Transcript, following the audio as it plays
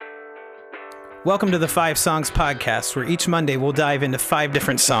Welcome to the 5 Songs Podcast, where each Monday we'll dive into 5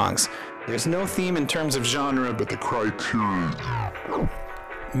 different songs. There's no theme in terms of genre, but the criteria.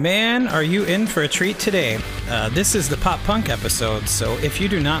 Man, are you in for a treat today? This is the pop punk episode, so if you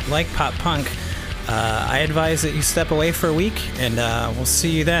do not like pop punk, I advise that you step away for a week, and we'll see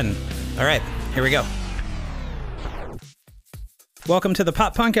you then. All right, here we go. Welcome to the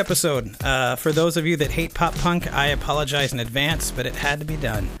pop punk episode. For those of you that hate pop punk, I apologize in advance, but it had to be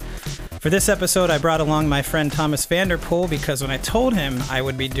done. For this episode, I brought along my friend Thomas Vanderpool because when I told him I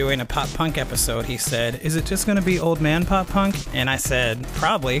would be doing a pop punk episode, he said, "Is it just going to be old man pop punk?" And I said,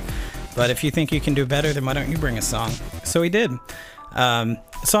 "Probably, but if you think you can do better, then why don't you bring a song?" So he did.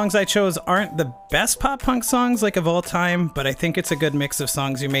 Songs I chose aren't the best pop punk songs like of all time, but I think it's a good mix of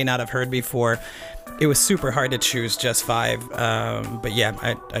songs you may not have heard before. It was super hard to choose just 5, but yeah,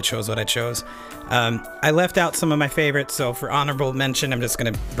 I chose what I chose. I left out some of my favorites, so for honorable mention, I'm just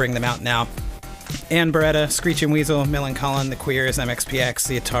going to bring them out now. Ann Beretta, Screeching Weasel, Millencolin, The Queers, MXPX,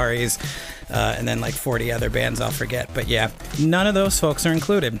 The Ataris, and then like 40 other bands I'll forget. But yeah, none of those folks are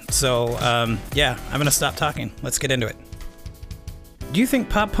included. So yeah, I'm going to stop talking. Let's get into it. Do you think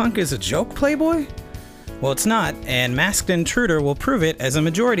pop punk is a joke, Playboy? Well, it's not, and Masked Intruder will prove it, as a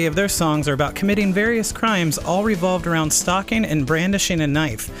majority of their songs are about committing various crimes, all revolved around stalking and brandishing a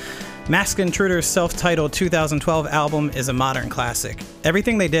knife. Masked Intruder's self-titled 2012 album is a modern classic.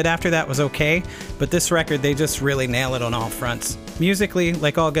 Everything they did after that was okay, but this record they just really nail it on all fronts. Musically,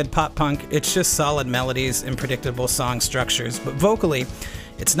 like all good pop punk, it's just solid melodies and predictable song structures, but vocally,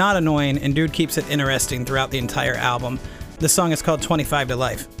 it's not annoying, and dude keeps it interesting throughout the entire album. The song is called 25 to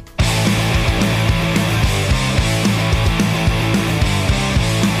Life.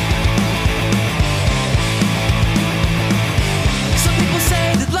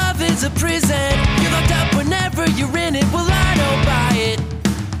 It's a prison. You're locked up whenever you're in it. Well, I don't buy it.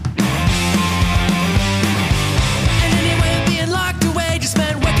 And anyway, being locked away just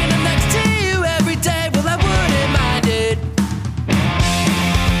meant waking up next to you every day. Well, I wouldn't mind it.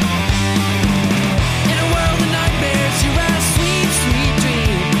 In a world of nightmares, you're a sweet, sweet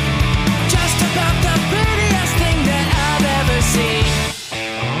dream. Just about the prettiest thing that I've ever seen.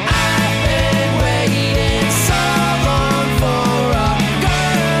 I've been waiting so long for a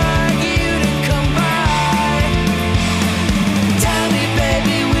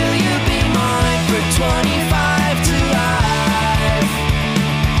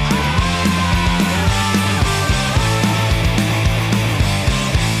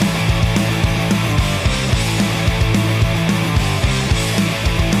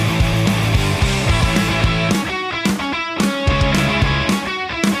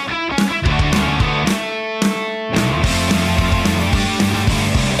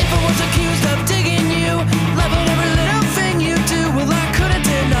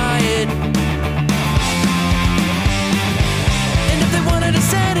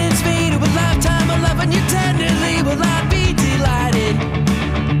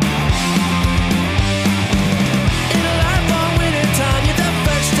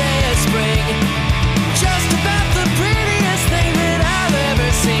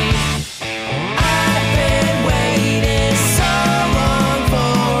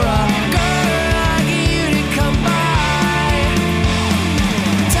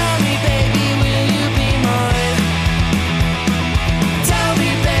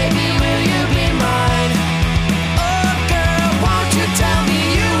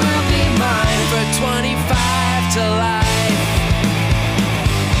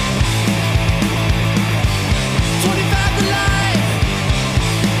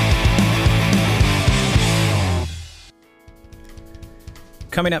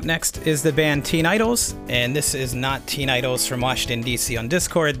Coming up next is the band Teen Idols, and this is not Teen Idols from Washington, D.C. on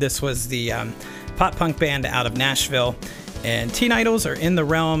Discord. This was the pop punk band out of Nashville, and Teen Idols are in the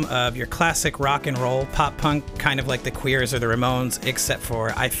realm of your classic rock and roll pop punk, kind of like the Queers or the Ramones, except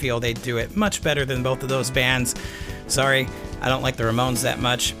for I feel they do it much better than both of those bands. Sorry, I don't like the Ramones that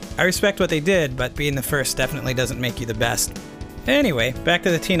much. I respect what they did, but being the first definitely doesn't make you the best. Anyway, back to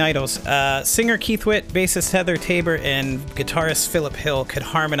the Teen Idols. Singer Keith Witt, bassist Heather Tabor, and guitarist Philip Hill could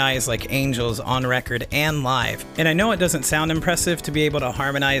harmonize like angels on record and live. And I know it doesn't sound impressive to be able to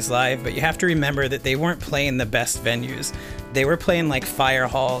harmonize live, but you have to remember that they weren't playing the best venues. They were playing like fire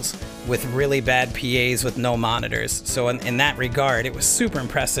halls with really bad PAs with no monitors. So in that regard, it was super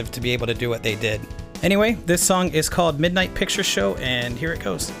impressive to be able to do what they did. Anyway, this song is called Midnight Picture Show, and here it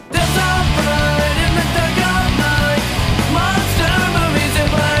goes.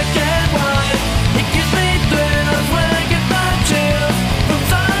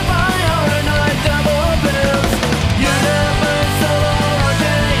 You never solo all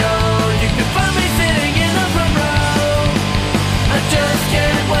day, oh, you can find me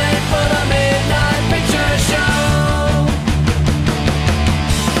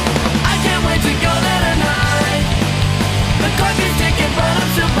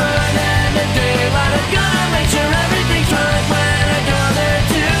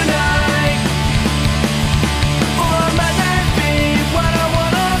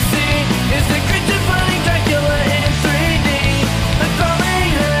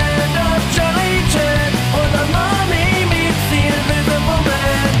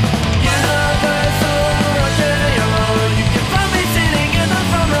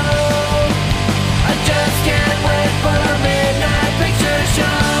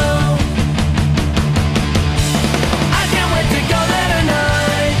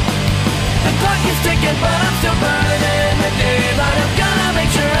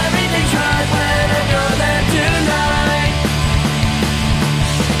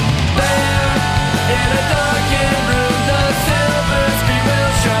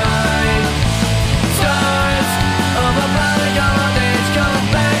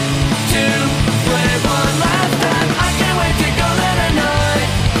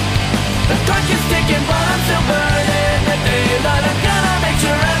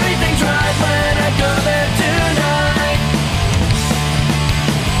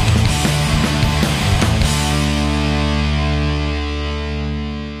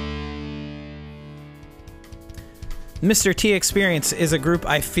Mr. T Experience is a group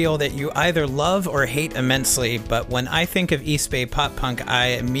I feel that you either love or hate immensely, but when I think of East Bay pop punk, I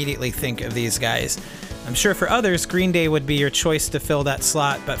immediately think of these guys. I'm sure for others, Green Day would be your choice to fill that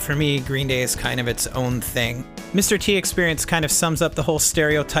slot, but for me, Green Day is kind of its own thing. Mr. T Experience kind of sums up the whole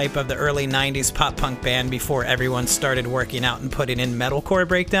stereotype of the early 90s pop punk band before everyone started working out and putting in metalcore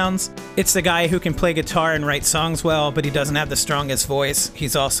breakdowns. It's the guy who can play guitar and write songs well, but he doesn't have the strongest voice.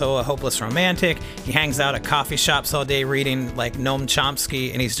 He's also a hopeless romantic. He hangs out at coffee shops all day reading like Noam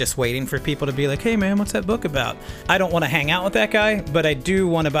Chomsky, and he's just waiting for people to be like, hey man, what's that book about? I don't want to hang out with that guy, but I do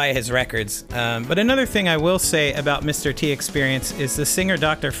want to buy his records. But another thing I will say about Mr. T Experience is the singer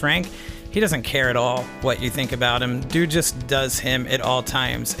Dr. Frank. He doesn't care at all what you think about him. Dude just does him at all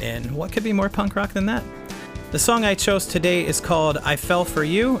times, and what could be more punk rock than that? The song I chose today is called I Fell For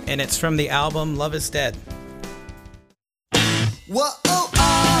You, and it's from the album Love Is Dead. Whoa,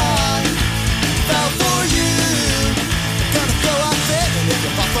 I fell for you. Gonna throw out there, and if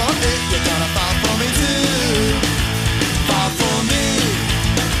you fall for it, you're gonna fall for me too. Fall for me.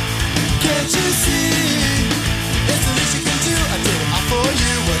 Can't you see? It's the least you can do. I did it all for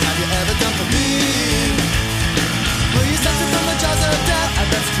you. What have you ever done for me? Well, you saved me from the jaws of death, and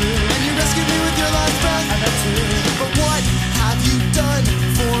that's true. And you rescued me with your last breath, and that's true. But what have you done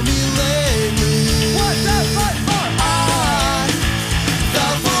for me lately? What the fuck? I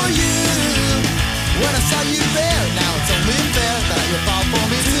fell for you when I saw you there. Now it's only fair that you fall for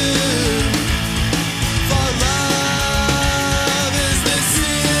me too. For love is this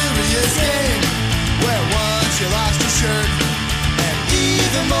serious game where once you lost your shirt, and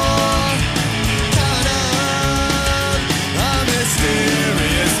even more, kind of a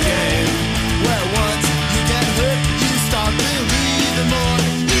mysterious game where once you get hurt, you start believing more,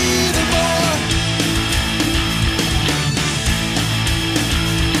 even more.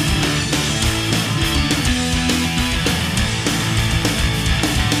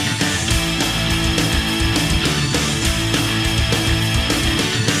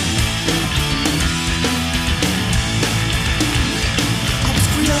 I was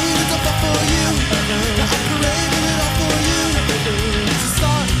created to fall for you. Now I'm craving it all for you. So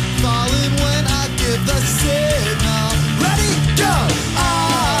start falling when I give the signal. Ready, go!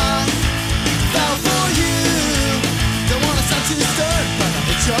 I fell for you. Don't wanna sound too stern, but now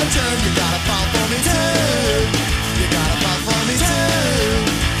it's your turn. You gotta fall for me too. You gotta fall for me too.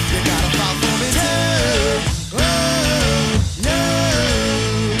 You gotta fall for me too. Oh, no.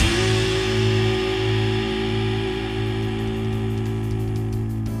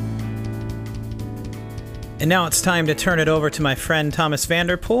 And now it's time to turn it over to my friend Thomas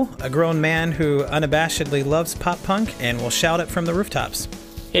Vanderpool, a grown man who unabashedly loves pop punk and will shout it from the rooftops.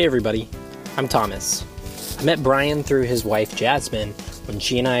 Hey everybody, I'm Thomas. I met Brian through his wife Jasmine when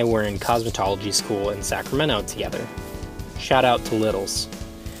she and I were in cosmetology school in Sacramento together. Shout out to Littles.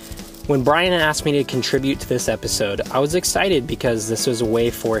 When Brian asked me to contribute to this episode, I was excited because this was a way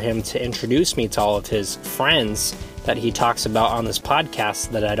for him to introduce me to all of his friends that he talks about on this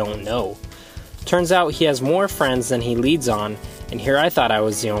podcast that I don't know. Turns out he has more friends than he leads on, and here I thought I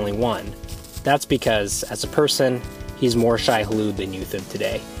was the only one. That's because, as a person, he's more Shai-Hulud than youth of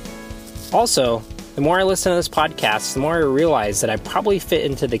today. Also, the more I listen to this podcast, the more I realize that I probably fit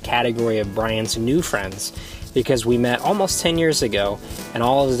into the category of Brian's new friends, because we met almost 10 years ago, and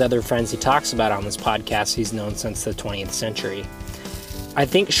all of his other friends he talks about on this podcast he's known since the 20th century. I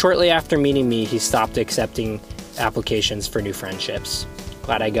think shortly after meeting me, he stopped accepting applications for new friendships.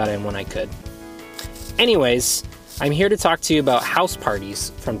 Glad I got in when I could. Anyways, I'm here to talk to you about House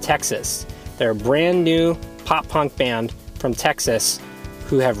Parties from Texas. They're a brand new pop punk band from Texas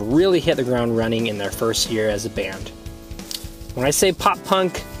who have really hit the ground running in their first year as a band. When I say pop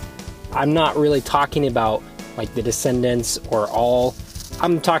punk, I'm not really talking about like the Descendants or All.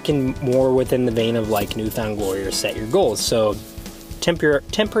 I'm talking more within the vein of like New Found Glory or Set Your Goals, so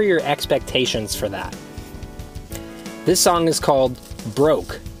temper your expectations for that. This song is called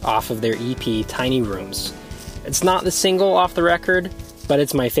Broke off of their EP Tiny Rooms. It's not the single off the record, but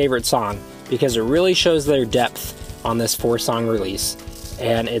it's my favorite song because it really shows their depth on this 4-song release,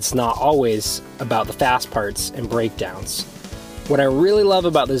 and it's not always about the fast parts and breakdowns. What I really love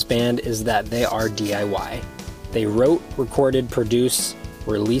about this band is that they are DIY. They wrote, recorded, produced,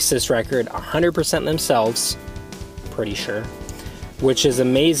 released this record 100% themselves, pretty sure, which is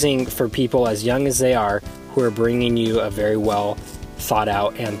amazing for people as young as they are who are bringing you a very well thought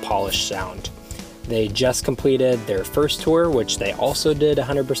out and polished sound. They just completed their first tour, which they also did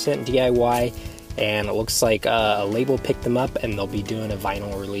 100% DIY, and it looks like a label picked them up and they'll be doing a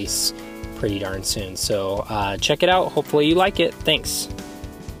vinyl release pretty darn soon. So check it out. Hopefully you like it. Thanks.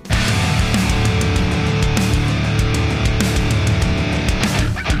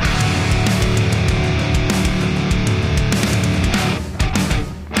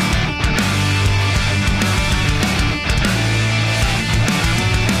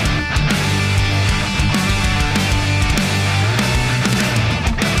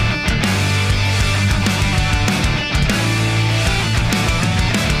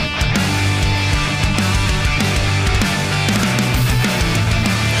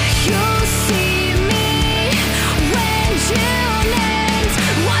 You'll see me when June ends.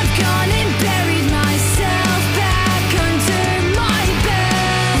 I've gone and buried myself back under my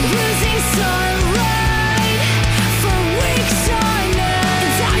bed, losing sunlight for weeks on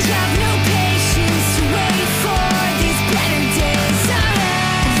end. I have no patience to wait for these better days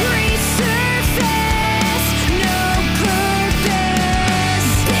ahead. Resurface, no purpose,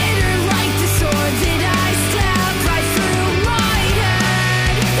 bitter like the sword that I stab right through my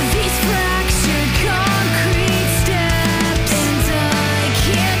head. These fractured concrete steps, and I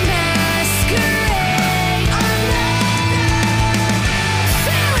can't masquerade alone.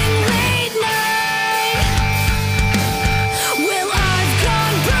 Feeling late night. Well, I've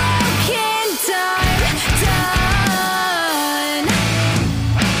gone broken, done.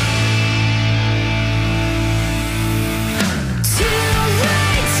 Too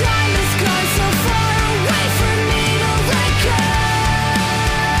late, time has gone so far away for me to let go.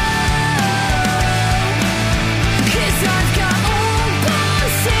 'Cause I've got old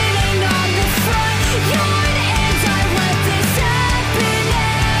bones sitting on the front yard, and I let this happen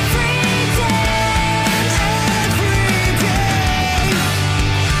every day, every day.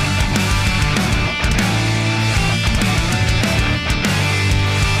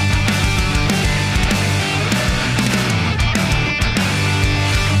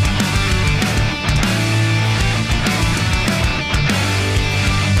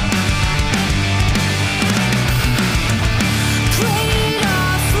 Played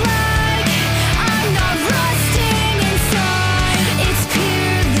off like I'm not rusting inside. It's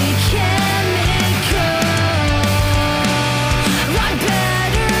purely chemical. I'm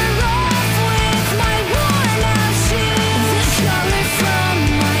better off with my worn out shoes. The color from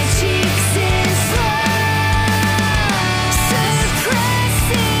my cheeks is low.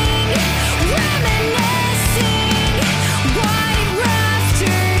 Suppressing, reminiscing, white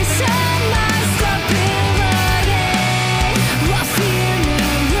rafters on my stability. While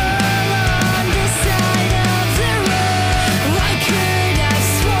funeral on the side of the road, I could have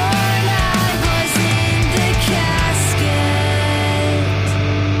sworn I was in the casket.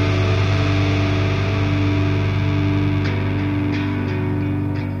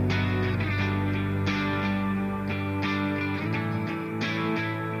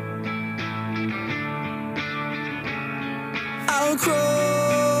 I'll crawl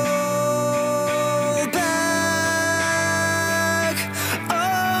back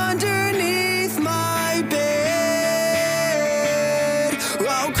underneath my bed.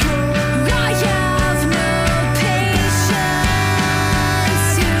 I'll crawl. I have no patience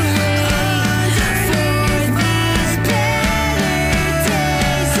to wait for these better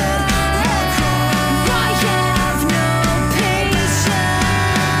days. I have no patience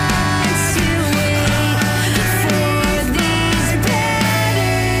to wait for these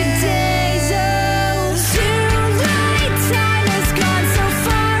better days. Too late, time has gone so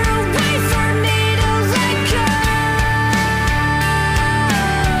far away for me to let go.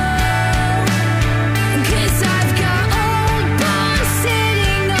 'Cause I've got old bones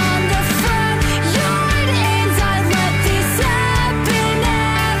sitting on the front yard, and I let this happen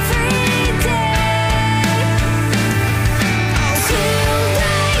every day. Too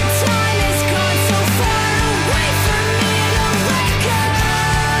late, time has gone so far away for me to let go.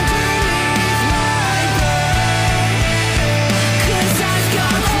 Cause I've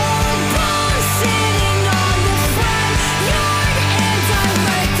got old bones sitting on the front yard, and I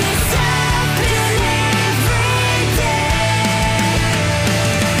let this happen every day.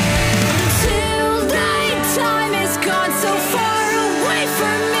 Too late, time has gone so far away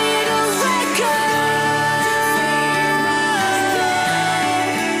for me to let go.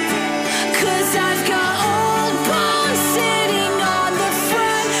 Cause I've got old bones sitting on the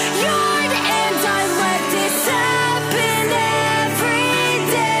front yard, and I let this happen every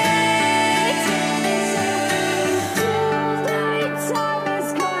day. Too late, time has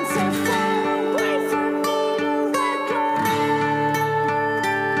gone so far away for me to let go.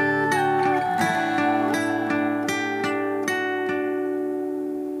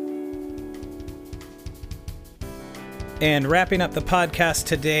 And wrapping up the podcast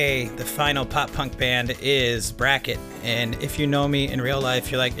today, the final pop punk band is Bracket. And if you know me in real life,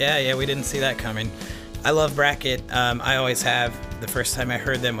 you're like, yeah, we didn't see that coming. I love Bracket. I always have. The first time I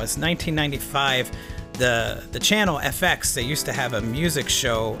heard them was 1995. The channel FX, they used to have a music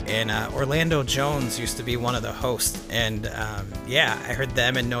show, and Orlando Jones used to be one of the hosts. And I heard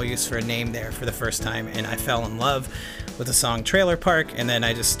them and No Use for a Name there for the first time, and I fell in love with the song Trailer Park, and then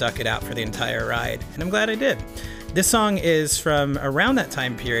I just stuck it out for the entire ride, and I'm glad I did. This song is from around that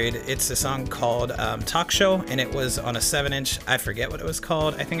time period. It's a song called Talk Show, and it was on a 7-inch. I forget what it was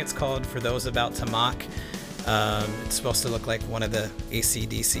called. I think it's called For Those About to Mock. It's supposed to look like one of the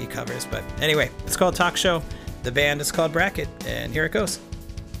AC/DC covers, but anyway, it's called Talk Show. The band is called Bracket, and here it goes.